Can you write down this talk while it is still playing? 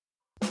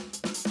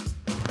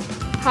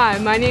Hi,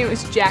 my name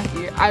is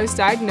Jackie. I was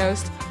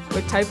diagnosed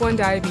with type 1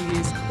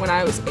 diabetes when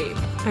I was 8.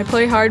 I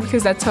play hard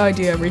because that's how I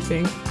do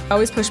everything. I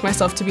always push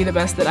myself to be the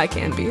best that I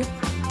can be.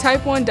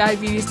 Type 1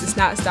 diabetes does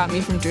not stop me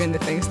from doing the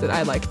things that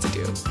I like to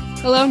do.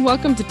 Hello and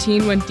welcome to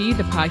Teen 1D,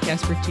 the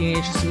podcast for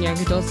teenagers and young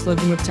adults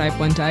living with type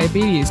 1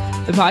 diabetes.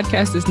 The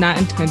podcast is not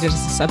intended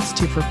as a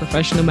substitute for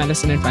professional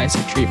medicine advice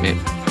or treatment.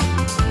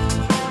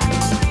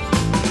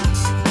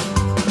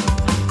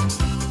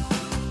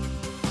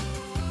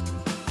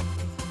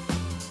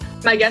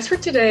 My guest for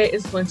today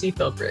is Lindsay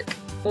Philbrick.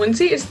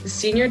 Lindsay is the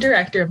Senior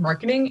Director of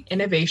Marketing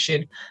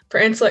Innovation for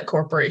Insulet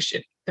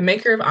Corporation, the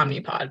maker of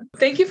Omnipod.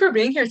 Thank you for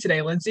being here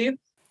today, Lindsay.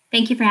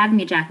 Thank you for having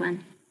me,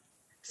 Jacqueline.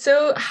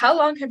 So how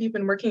long have you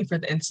been working for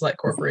the Insulet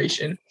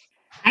Corporation?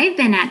 I've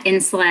been at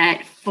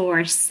Insulet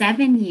for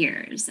 7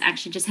 years.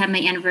 Actually, just had my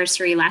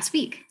anniversary last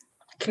week.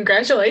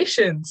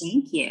 Congratulations.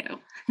 Thank you.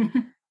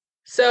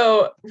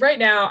 So right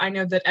now, I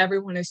know that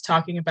everyone is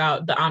talking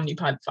about the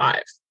Omnipod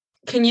 5.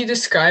 Can you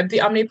describe the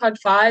Omnipod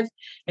 5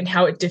 and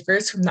how it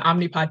differs from the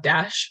Omnipod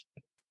Dash?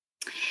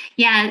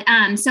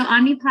 Yeah, so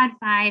Omnipod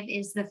 5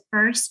 is the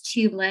first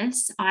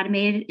tubeless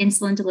automated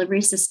insulin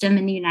delivery system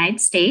in the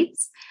United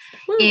States.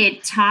 Woo.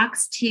 It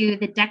talks to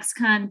the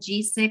Dexcom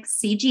G6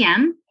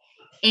 CGM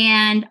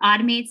and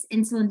automates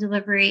insulin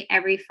delivery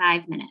every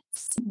 5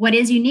 minutes. What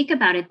is unique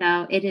about it,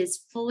 though, it is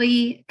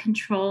fully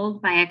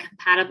controlled by a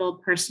compatible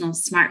personal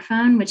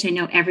smartphone, which I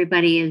know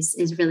everybody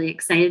is really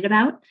excited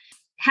about.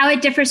 How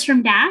it differs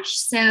from Dash.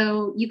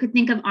 So you could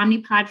think of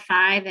Omnipod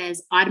 5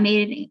 as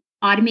automating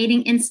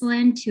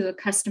insulin to a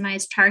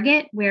customized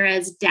target,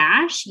 whereas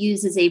Dash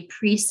uses a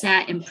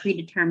preset and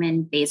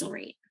predetermined basal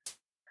rate.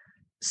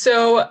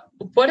 So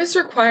what is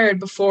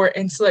required before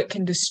Insulet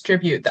can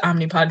distribute the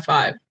Omnipod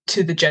 5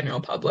 to the general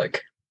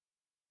public?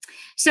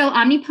 So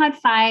Omnipod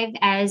 5,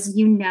 as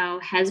you know,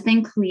 has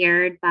been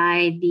cleared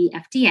by the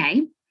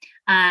FDA.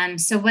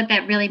 So what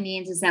that really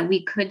means is that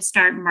we could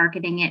start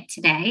marketing it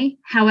today.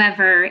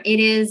 However, it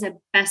is a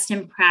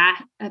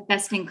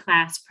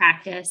best-in-class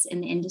practice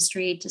in the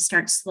industry to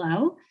start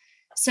slow.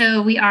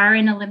 So we are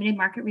in a limited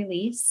market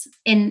release.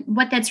 And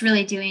what that's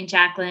really doing,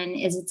 Jacqueline,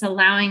 is it's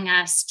allowing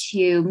us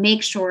to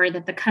make sure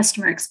that the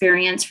customer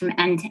experience from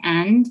end to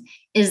end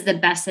is the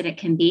best that it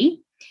can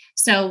be.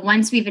 So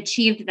once we've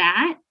achieved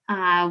that,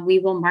 we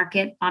will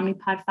market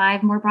Omnipod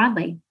 5 more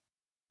broadly.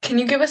 Can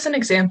you give us an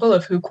example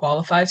of who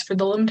qualifies for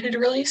the limited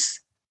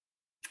release?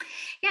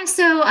 Yeah,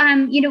 so,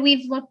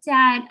 we've looked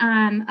at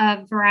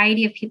a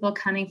variety of people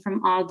coming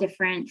from all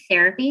different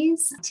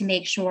therapies to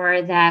make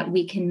sure that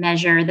we can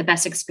measure the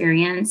best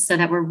experience so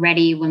that we're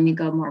ready when we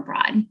go more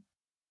broad.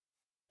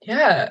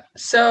 Yeah.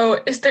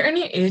 So is there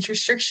any age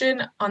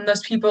restriction on those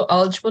people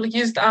eligible to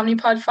use the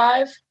Omnipod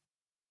 5?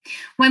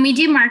 When we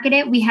do market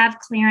it, we have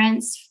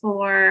clearance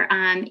for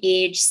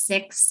age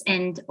 6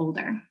 and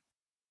older.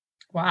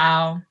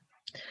 Wow.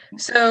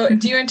 So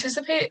do you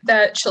anticipate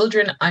that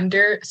children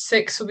under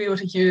 6 will be able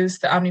to use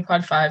the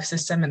Omnipod 5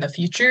 system in the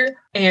future?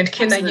 And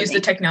can Absolutely. they use the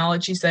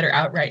technologies that are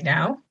out right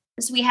now?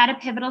 So we had a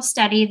pivotal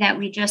study that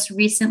we just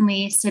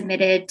recently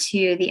submitted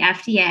to the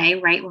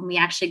FDA, right? When we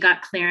actually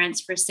got clearance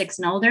for 6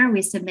 and older,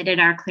 we submitted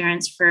our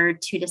clearance for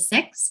 2 to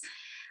 6.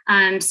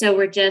 So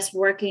we're just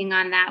working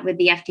on that with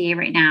the FDA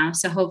right now.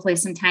 So hopefully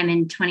sometime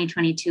in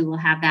 2022, we'll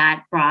have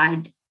that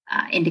broad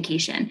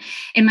indication.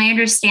 And my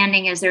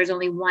understanding is there's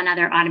only one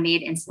other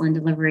automated insulin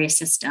delivery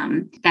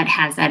system that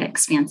has that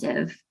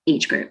expansive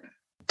age group.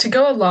 To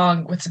go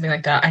along with something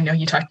like that, I know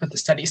you talked about the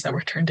studies that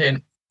were turned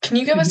in. Can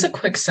you give us a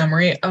quick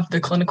summary of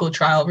the clinical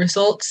trial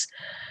results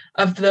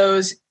of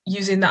those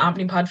using the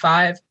Omnipod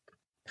 5?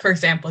 For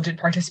example, did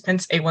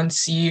participants'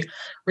 A1C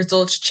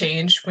results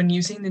change when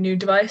using the new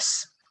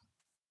device?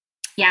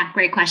 Yeah,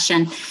 great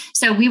question.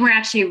 So we were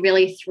actually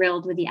really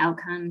thrilled with the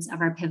outcomes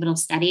of our pivotal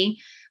study.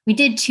 We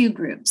did 2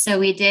 groups. So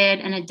we did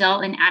an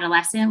adult and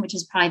adolescent, which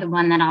is probably the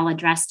one that I'll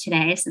address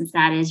today, since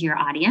that is your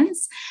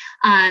audience.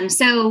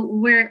 So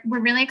we're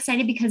really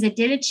excited because it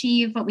did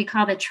achieve what we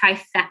call the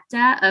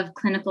trifecta of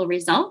clinical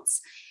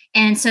results.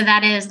 And so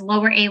that is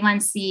lower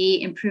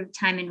A1C, improved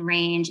time in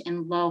range,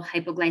 and low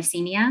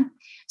hypoglycemia.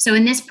 So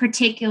in this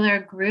particular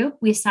group,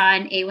 we saw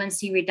an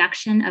A1C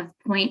reduction of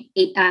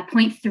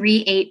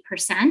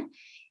 0.38%.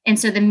 And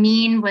so the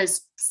mean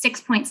was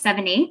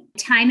 6.78.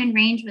 Time in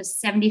range was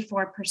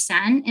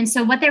 74%. And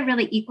so what that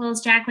really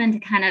equals, Jacqueline, to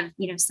kind of,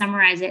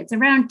 summarize it, it's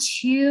around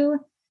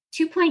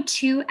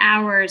 2.2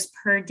 hours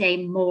per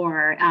day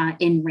more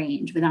in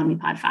range with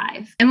Omnipod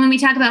 5. And when we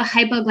talk about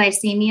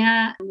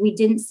hypoglycemia, we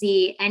didn't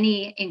see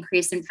any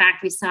increase. In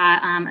fact, we saw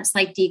a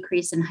slight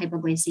decrease in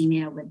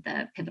hypoglycemia with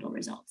the pivotal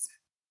results.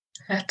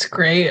 That's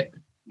great.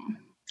 Yeah.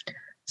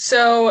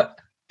 So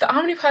the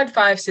Omnipod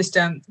 5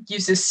 system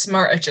uses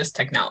Smart Adjust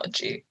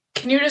technology.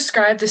 Can you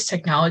describe this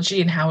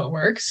technology and how it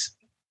works?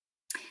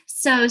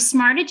 So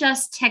Smart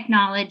Adjust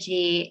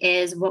technology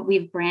is what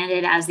we've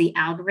branded as the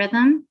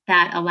algorithm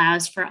that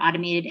allows for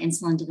automated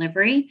insulin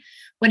delivery.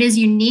 What is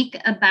unique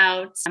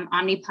about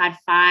Omnipod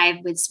 5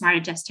 with Smart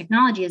Adjust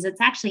technology is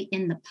it's actually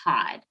in the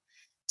pod.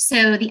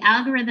 So the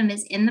algorithm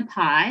is in the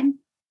pod.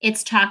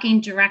 It's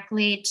talking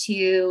directly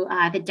to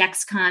the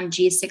Dexcom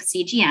G6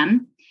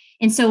 CGM.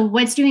 And so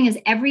what's doing is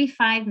every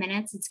 5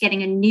 minutes, it's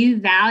getting a new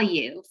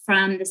value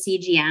from the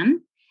CGM.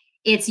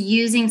 It's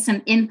using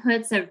some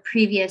inputs of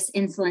previous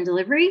insulin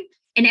delivery.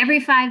 And every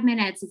 5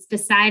 minutes, it's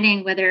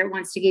deciding whether it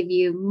wants to give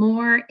you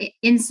more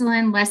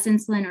insulin, less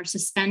insulin, or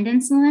suspend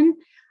insulin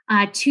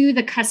to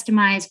the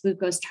customized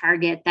glucose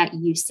target that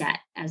you set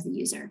as the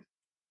user.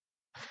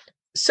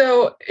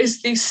 So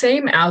is the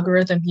same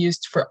algorithm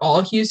used for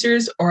all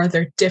users, or are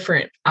there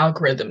different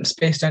algorithms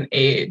based on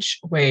age,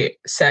 weight,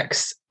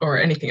 sex, or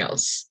anything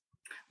else?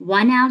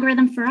 One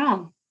algorithm for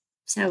all.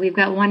 So we've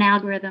got one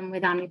algorithm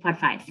with Omnipod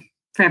 5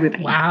 for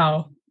everybody.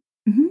 Wow.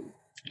 Mm-hmm.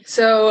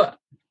 So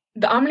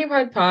the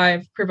Omnipod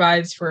 5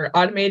 provides for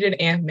automated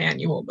and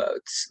manual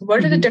modes.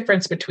 What are the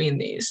difference between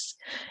these?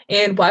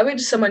 And why would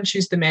someone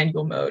choose the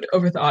manual mode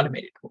over the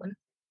automated one?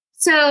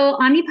 So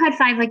Omnipod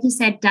 5, like you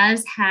said,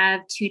 does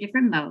have two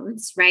different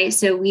modes, right?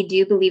 So we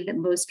do believe that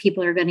most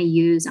people are going to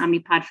use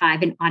Omnipod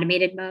 5 in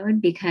automated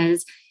mode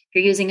because if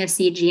you're using a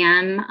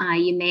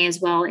CGM, you may as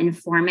well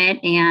inform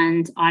it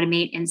and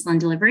automate insulin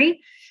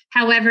delivery.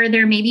 However,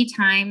 there may be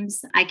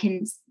times I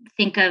can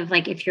think of,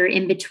 like, if you're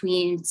in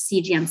between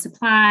CGM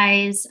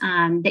supplies,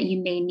 that you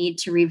may need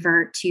to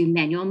revert to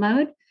manual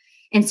mode.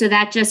 And so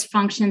that just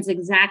functions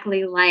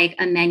exactly like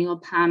a manual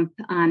pump,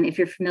 if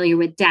you're familiar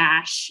with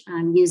Dash,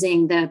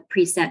 using the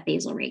preset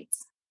basal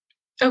rates.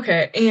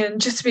 Okay.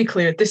 And just to be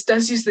clear, this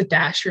does use the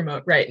Dash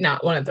remote, right?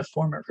 Not one of the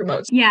former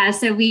remotes. Yeah.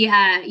 So we,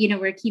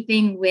 we're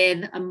keeping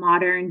with a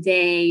modern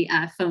day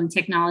phone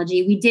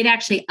technology. We did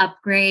actually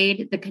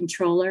upgrade the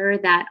controller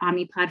that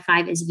Omnipod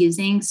 5 is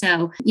using.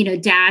 So,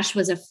 Dash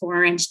was a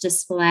 4-inch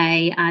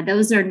display.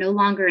 Those are no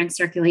longer in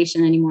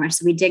circulation anymore.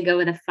 So we did go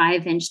with a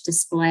 5-inch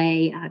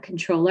display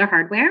controller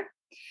hardware.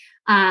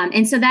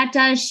 And so that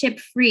does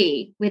ship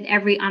free with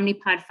every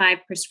Omnipod 5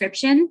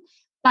 prescription.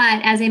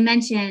 But as I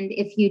mentioned,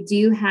 if you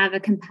do have a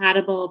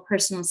compatible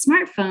personal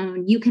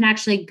smartphone, you can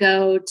actually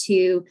go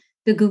to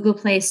the Google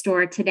Play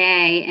Store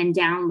today and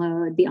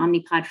download the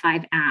Omnipod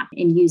 5 app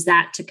and use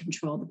that to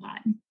control the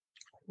pod.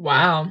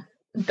 Wow.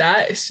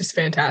 That is just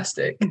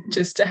fantastic.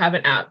 Just to have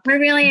an app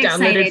We're really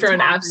downloaded from an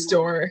app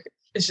store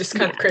is just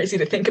kind of crazy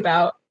to think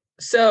about.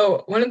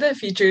 So one of the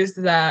features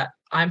that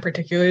I'm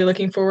particularly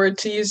looking forward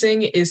to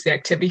using is the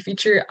activity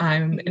feature.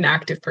 I'm an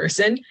active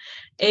person,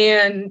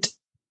 and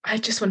I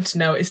just wanted to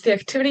know, is the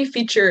activity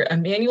feature a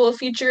manual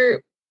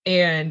feature,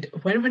 and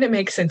when would it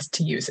make sense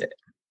to use it?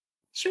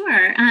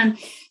 Sure.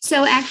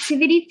 So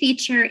activity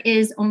feature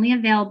is only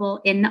available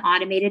in the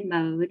automated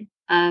mode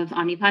of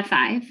Omnipod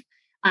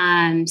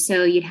 5.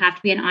 So you'd have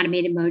to be in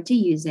automated mode to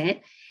use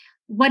it.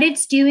 What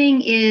it's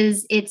doing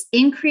is it's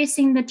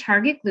increasing the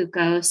target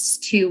glucose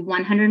to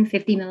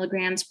 150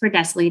 milligrams per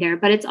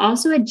deciliter, but it's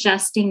also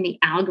adjusting the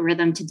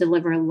algorithm to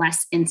deliver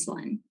less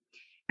insulin.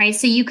 Right.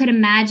 So you could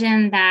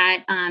imagine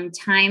that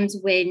times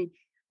when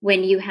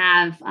you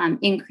have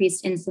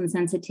increased insulin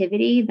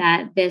sensitivity,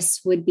 that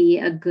this would be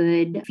a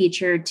good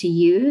feature to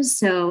use.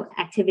 So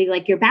activity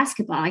like your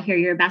basketball. I hear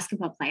you're a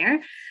basketball player.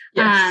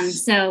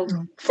 Yes. So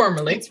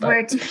formerly, it's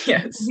worked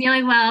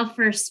really well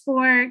for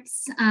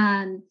sports.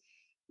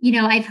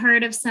 I've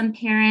heard of some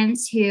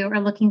parents who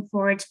are looking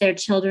forward to their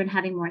children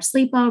having more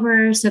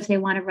sleepovers. So if they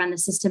want to run the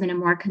system in a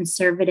more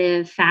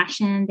conservative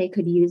fashion, they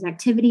could use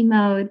activity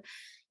mode.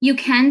 You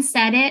can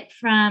set it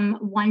from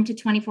 1 to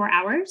 24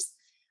 hours.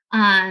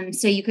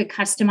 So you could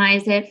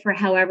customize it for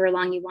however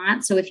long you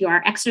want. So if you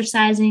are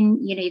exercising,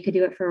 you could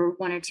do it for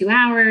 1 or 2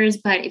 hours.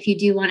 But if you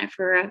do want it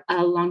for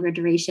a longer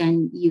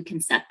duration, you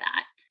can set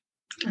that.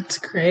 That's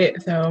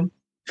great, though.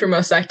 For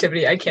most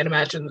activity, I can't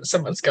imagine that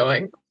someone's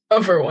going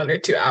over 1 or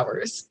 2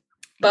 hours.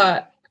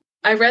 But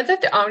I read that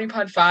the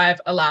Omnipod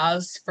 5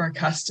 allows for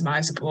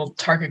customizable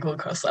target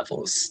glucose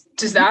levels.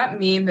 Does that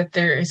mean that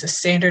there is a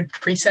standard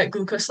preset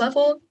glucose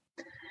level?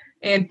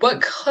 And what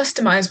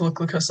customizable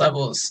glucose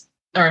levels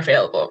are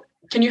available?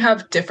 Can you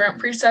have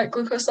different preset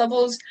glucose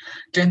levels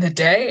during the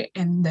day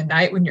and the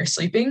night when you're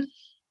sleeping?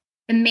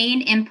 The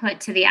main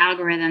input to the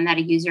algorithm that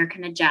a user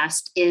can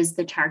adjust is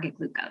the target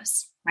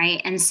glucose,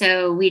 right? And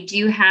so we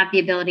do have the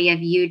ability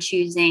of you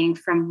choosing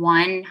from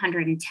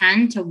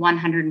 110 to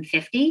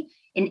 150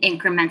 in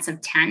increments of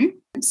 10.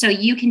 So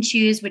you can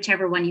choose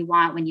whichever one you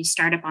want when you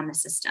start up on the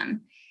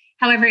system.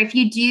 However, if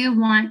you do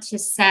want to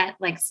set,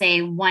 like,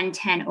 say,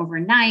 110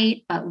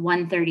 overnight, but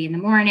 130 in the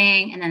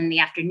morning, and then in the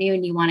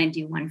afternoon, you want to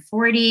do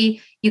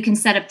 140, you can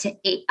set up to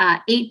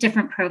eight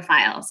different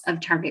profiles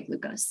of target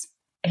glucose.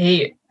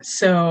 8.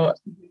 So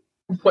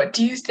what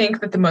do you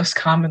think that the most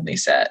commonly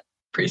set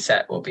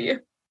preset will be?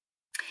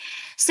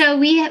 So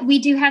we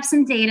do have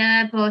some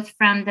data both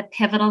from the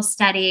pivotal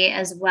study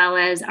as well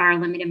as our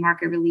limited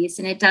market release.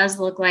 And it does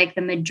look like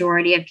the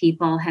majority of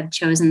people have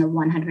chosen the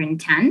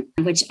 110,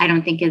 which I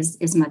don't think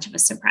is much of a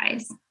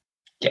surprise.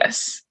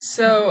 Yes.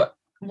 So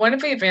one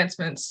of the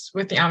advancements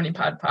with the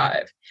Omnipod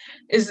 5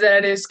 is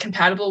that it is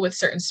compatible with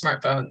certain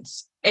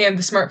smartphones, and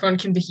the smartphone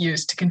can be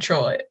used to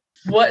control it.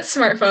 What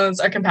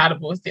smartphones are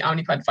compatible with the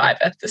Omnipod 5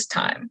 at this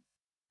time?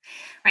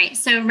 Right.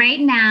 So right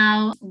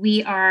now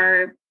we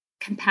are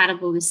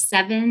compatible with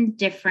 7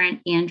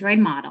 different Android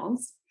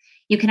models.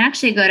 You can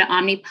actually go to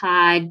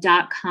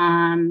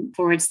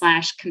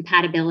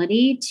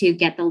omnipod.com/compatibility to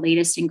get the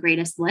latest and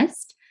greatest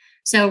list.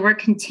 So we're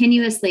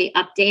continuously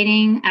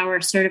updating our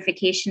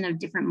certification of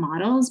different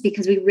models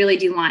because we really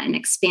do want an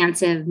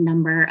expansive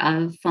number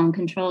of phone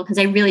control, because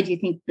I really do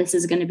think this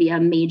is going to be a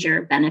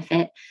major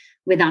benefit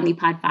with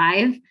Omnipod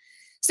 5.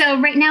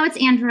 So right now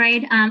it's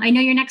Android. I know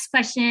your next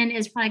question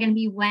is probably going to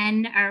be,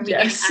 when are we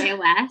getting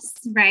iOS,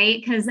 right?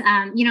 Because,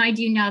 I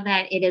do know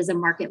that it is a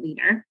market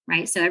leader,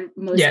 right? So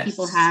most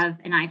people have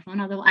an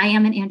iPhone, although I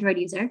am an Android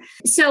user.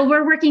 So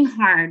we're working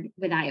hard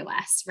with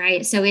iOS,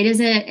 right? So it is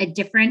a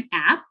different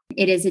app.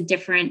 It is a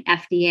different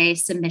FDA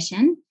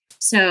submission.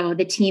 So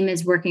the team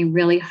is working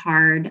really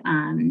hard,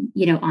 on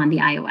the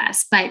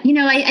iOS. But,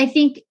 I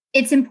think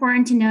it's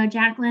important to know,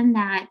 Jacqueline,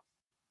 that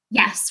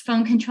yes,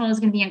 phone control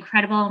is going to be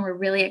incredible and we're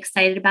really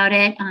excited about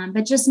it.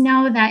 But just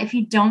know that if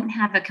you don't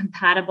have a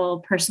compatible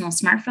personal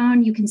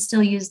smartphone, you can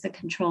still use the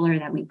controller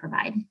that we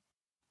provide.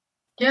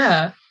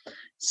 Yeah.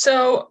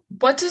 So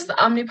what does the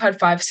Omnipod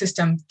 5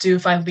 system do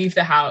if I leave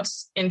the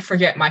house and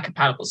forget my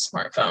compatible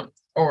smartphone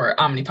or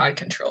Omnipod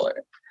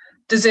controller?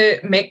 Does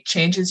it make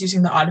changes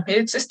using the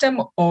automated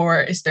system,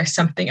 or is there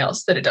something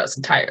else that it does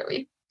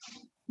entirely?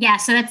 Yeah,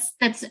 so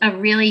that's a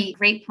really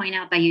great point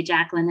out by you,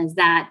 Jacqueline, is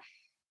that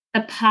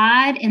the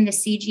pod and the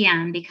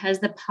CGM, because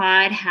the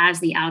pod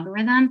has the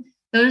algorithm,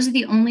 those are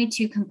the only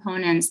 2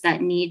 components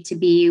that need to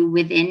be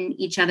within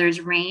each other's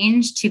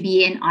range to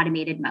be in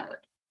automated mode,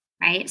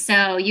 right?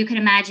 So you can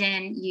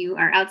imagine you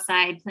are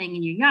outside playing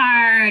in your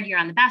yard, you're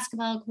on the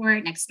basketball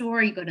court next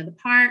door, you go to the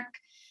park.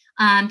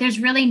 There's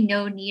really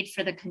no need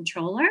for the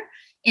controller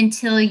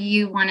until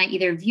you want to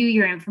either view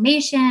your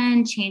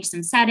information, change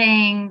some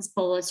settings,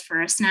 bolus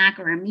for a snack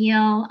or a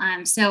meal.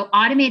 So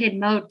automated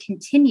mode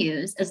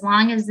continues as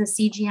long as the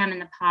CGM and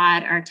the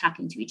pod are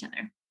talking to each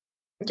other.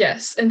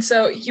 Yes. And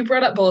so you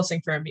brought up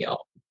bolusing for a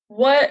meal.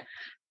 What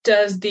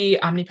does the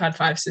Omnipod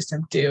 5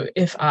 system do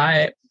if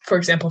I, for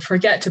example,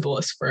 forget to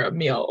bolus for a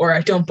meal, or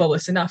I don't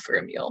bolus enough for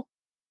a meal?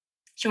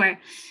 Sure.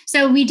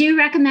 So we do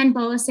recommend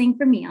bolusing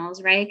for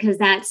meals, right? Because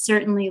that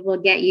certainly will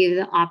get you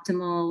the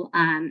optimal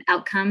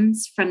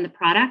outcomes from the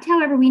product.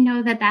 However, we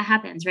know that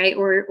happens, right?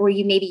 Or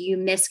you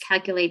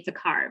miscalculate the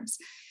carbs.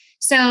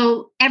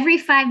 So every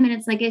 5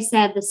 minutes, like I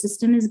said, the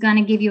system is going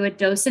to give you a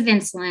dose of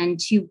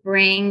insulin to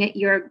bring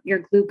your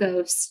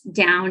glucose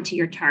down to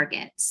your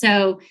target.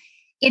 So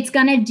it's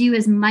going to do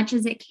as much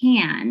as it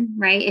can,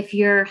 right? If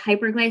you're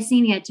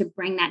hyperglycemia, to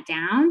bring that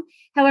down.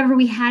 However,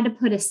 we had to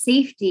put a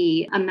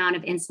safety amount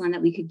of insulin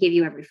that we could give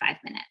you every 5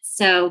 minutes.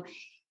 So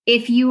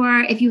if you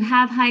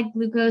have high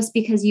glucose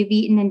because you've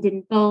eaten and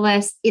didn't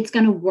bolus, it's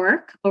going to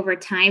work over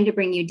time to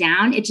bring you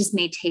down. It just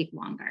may take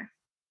longer.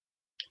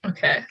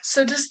 Okay.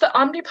 So does the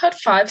Omnipod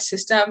 5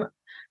 system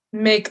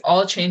make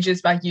all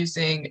changes by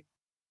using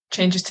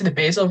changes to the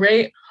basal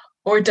rate,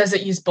 or does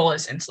it use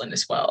bolus insulin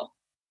as well?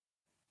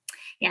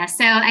 Yeah,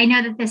 so I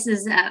know that this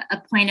is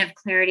a point of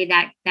clarity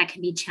that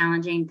can be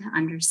challenging to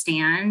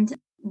understand.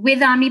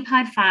 With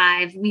Omnipod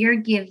 5, we are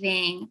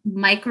giving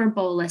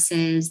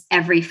microboluses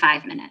every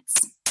 5 minutes,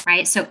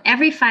 right? So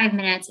every 5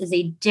 minutes is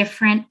a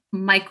different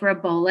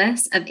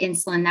microbolus of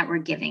insulin that we're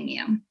giving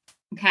you,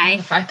 okay?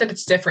 The fact that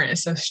it's different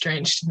is so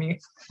strange to me.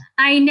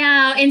 I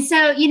know. And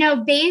so,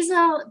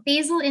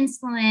 basal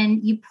insulin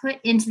you put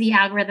into the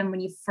algorithm when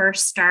you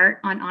first start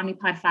on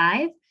Omnipod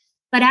 5.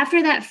 But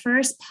after that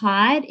first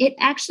pod, it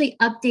actually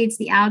updates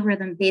the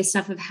algorithm based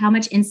off of how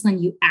much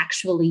insulin you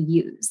actually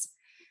use.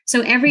 So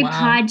every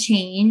pod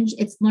change,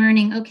 it's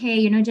learning,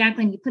 okay,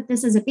 Jacqueline, you put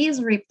this as a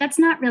basal rate, but that's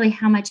not really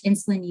how much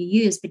insulin you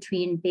use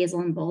between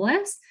basal and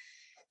bolus.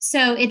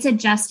 So it's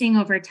adjusting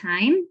over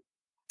time,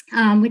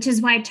 which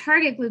is why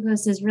target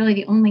glucose is really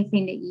the only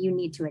thing that you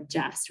need to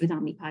adjust with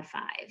Omnipod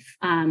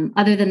 5,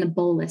 other than the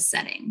bolus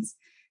settings.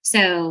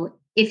 So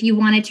if you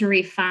wanted to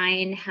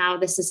refine how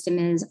the system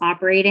is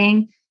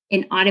operating,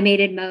 in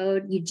automated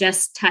mode, you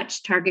just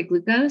touch target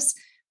glucose,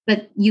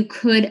 but you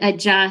could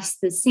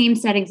adjust the same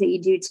settings that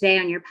you do today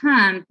on your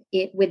pump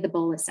with the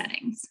bolus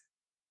settings.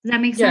 Does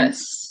that make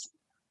sense?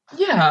 Yes.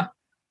 Yeah.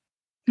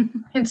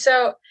 And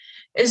so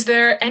is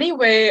there any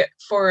way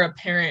for a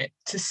parent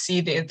to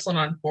see the insulin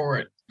on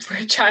board for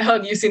a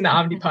child using the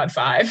Omnipod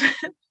 5?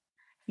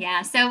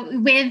 Yeah. So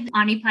with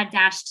Omnipod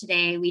Dash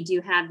today, we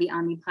do have the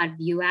Omnipod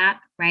View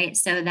app, right?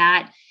 So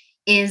that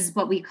is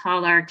what we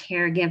call our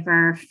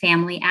caregiver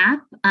family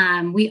app.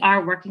 We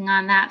are working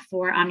on that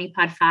for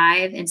Omnipod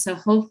 5. And so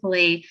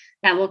hopefully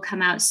that will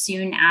come out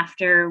soon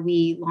after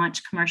we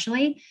launch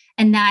commercially,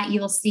 and that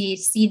you'll see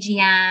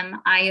CGM,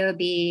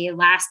 IOB,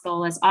 last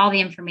bolus, all the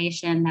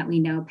information that we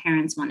know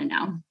parents want to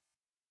know.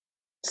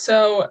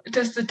 So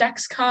does the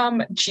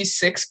Dexcom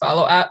G6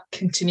 follow app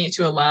continue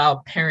to allow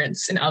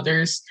parents and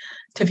others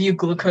to view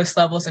glucose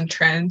levels and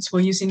trends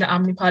while using the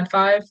Omnipod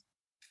 5?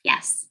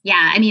 Yes.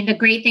 Yeah. I mean, the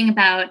great thing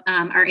about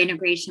our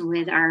integration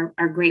with our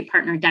great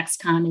partner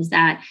Dexcom is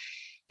that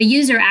the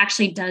user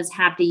actually does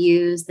have to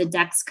use the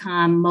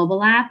Dexcom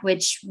mobile app,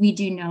 which we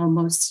do know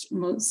most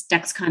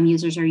Dexcom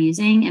users are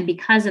using. And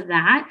because of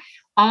that,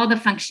 all the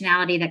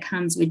functionality that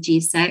comes with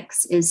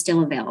G6 is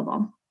still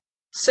available.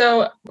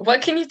 So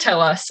what can you tell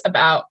us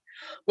about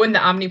when the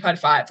Omnipod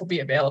 5 will be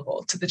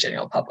available to the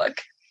general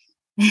public?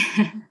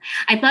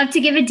 I'd love to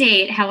give a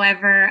date.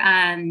 However,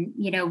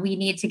 we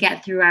need to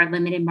get through our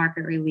limited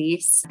market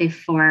release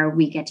before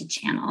we get to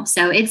channel.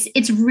 So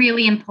it's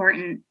really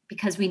important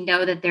because we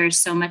know that there's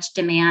so much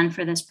demand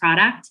for this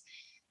product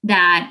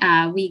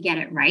that we get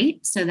it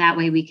right. So that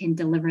way we can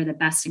deliver the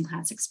best in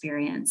class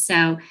experience.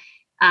 So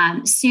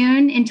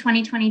soon in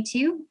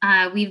 2022,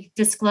 we've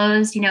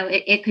disclosed,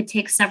 it could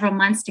take several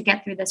months to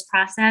get through this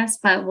process,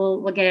 but we'll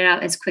get it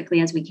out as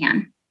quickly as we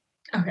can.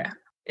 Okay.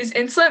 Is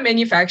Insulet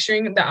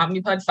manufacturing the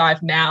Omnipod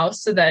 5 now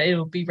so that it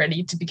will be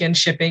ready to begin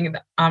shipping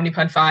the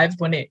Omnipod 5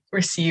 when it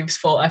receives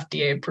full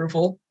FDA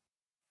approval?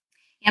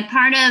 Yeah,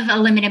 part of a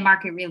limited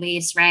market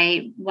release,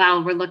 right,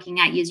 while we're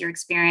looking at user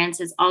experience,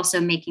 is also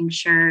making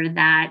sure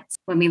that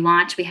when we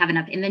launch, we have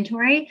enough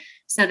inventory.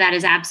 So that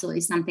is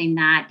absolutely something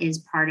that is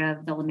part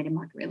of the limited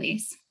market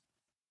release.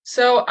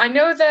 So I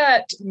know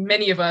that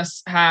many of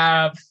us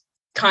have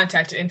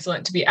contacted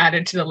Insulet to be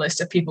added to the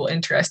list of people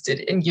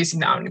interested in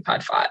using the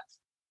Omnipod 5.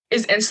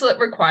 Is Insulet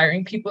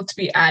requiring people to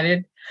be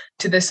added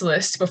to this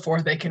list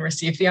before they can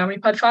receive the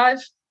Omnipod 5?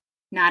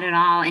 Not at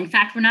all. In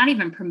fact, we're not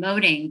even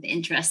promoting the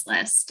interest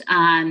list.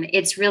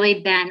 It's really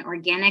been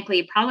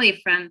organically,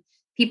 probably from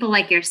people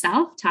like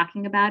yourself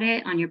talking about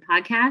it on your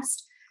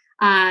podcast.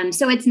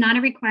 So it's not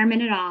a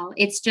requirement at all.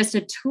 It's just a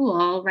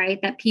tool, right,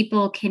 that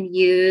people can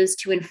use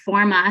to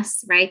inform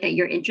us, right, that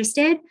you're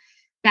interested,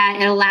 that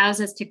it allows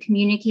us to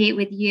communicate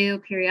with you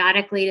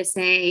periodically to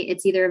say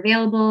it's either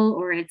available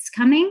or it's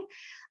coming.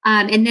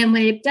 And then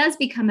when it does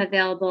become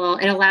available,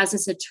 it allows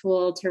us a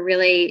tool to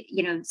really,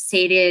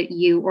 say to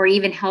you or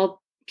even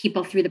help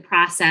people through the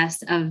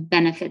process of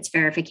benefits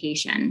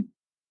verification.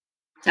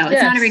 So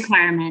it's not a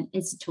requirement,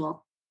 it's a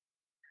tool.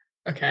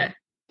 Okay.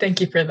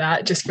 Thank you for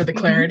that, just for the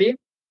clarity.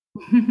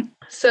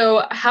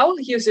 So how will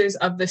users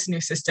of this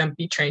new system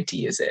be trained to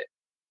use it?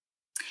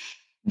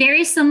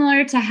 Very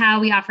similar to how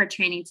we offer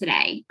training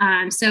today.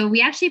 So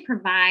we actually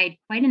provide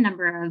quite a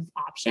number of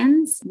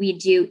options. We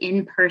do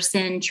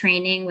in-person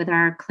training with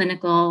our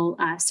clinical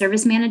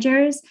service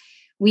managers.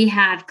 We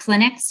have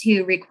clinics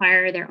who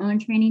require their own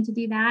training to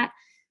do that.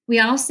 We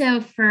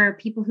also, for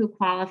people who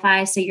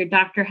qualify, so your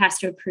doctor has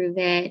to approve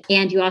it,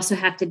 and you also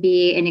have to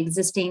be an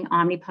existing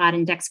Omnipod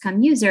and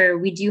Dexcom user,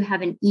 we do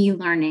have an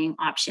e-learning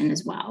option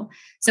as well.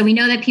 So we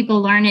know that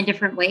people learn in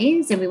different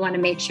ways, and we want to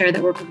make sure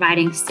that we're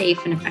providing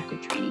safe and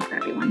effective training for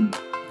everyone.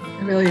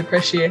 I really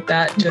appreciate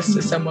that, just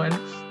as someone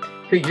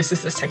who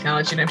uses this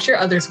technology, and I'm sure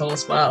others will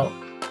as well.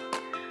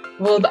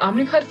 Will the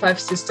Omnipod 5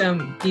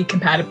 system be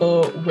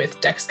compatible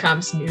with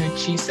Dexcom's new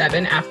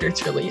G7 after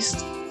it's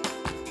released?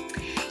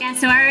 Yeah,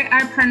 so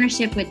our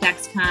partnership with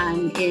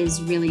Dexcom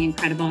is really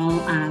incredible.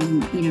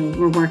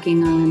 We're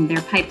working on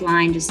their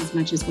pipeline just as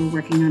much as we're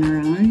working on our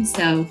own.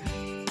 So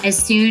as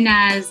soon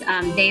as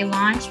they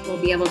launch,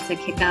 we'll be able to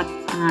kick up,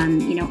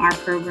 our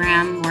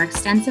program more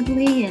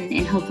extensively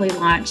and hopefully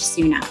launch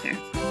soon after.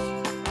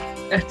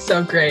 That's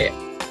so great.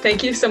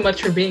 Thank you so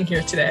much for being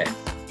here today.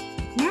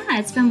 Yeah,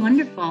 it's been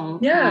wonderful.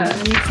 Yeah. I'm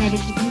really excited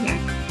to be here.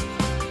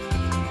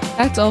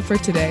 That's all for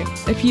today.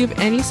 If you have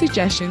any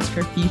suggestions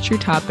for future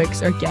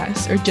topics or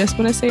guests, or just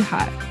want to say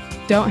hi,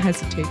 don't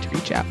hesitate to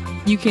reach out.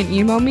 You can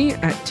email me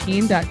at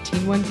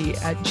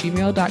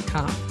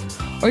teen.teen1d@gmail.com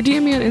or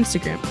DM me on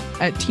Instagram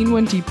at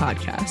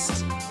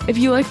teen1dpodcast. If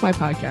you like my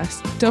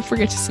podcast, don't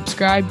forget to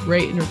subscribe,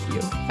 rate, and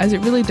review, as it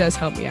really does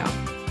help me out.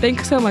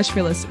 Thanks so much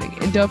for listening,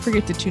 and don't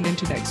forget to tune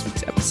into next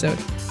week's episode.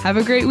 Have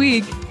a great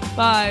week.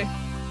 Bye.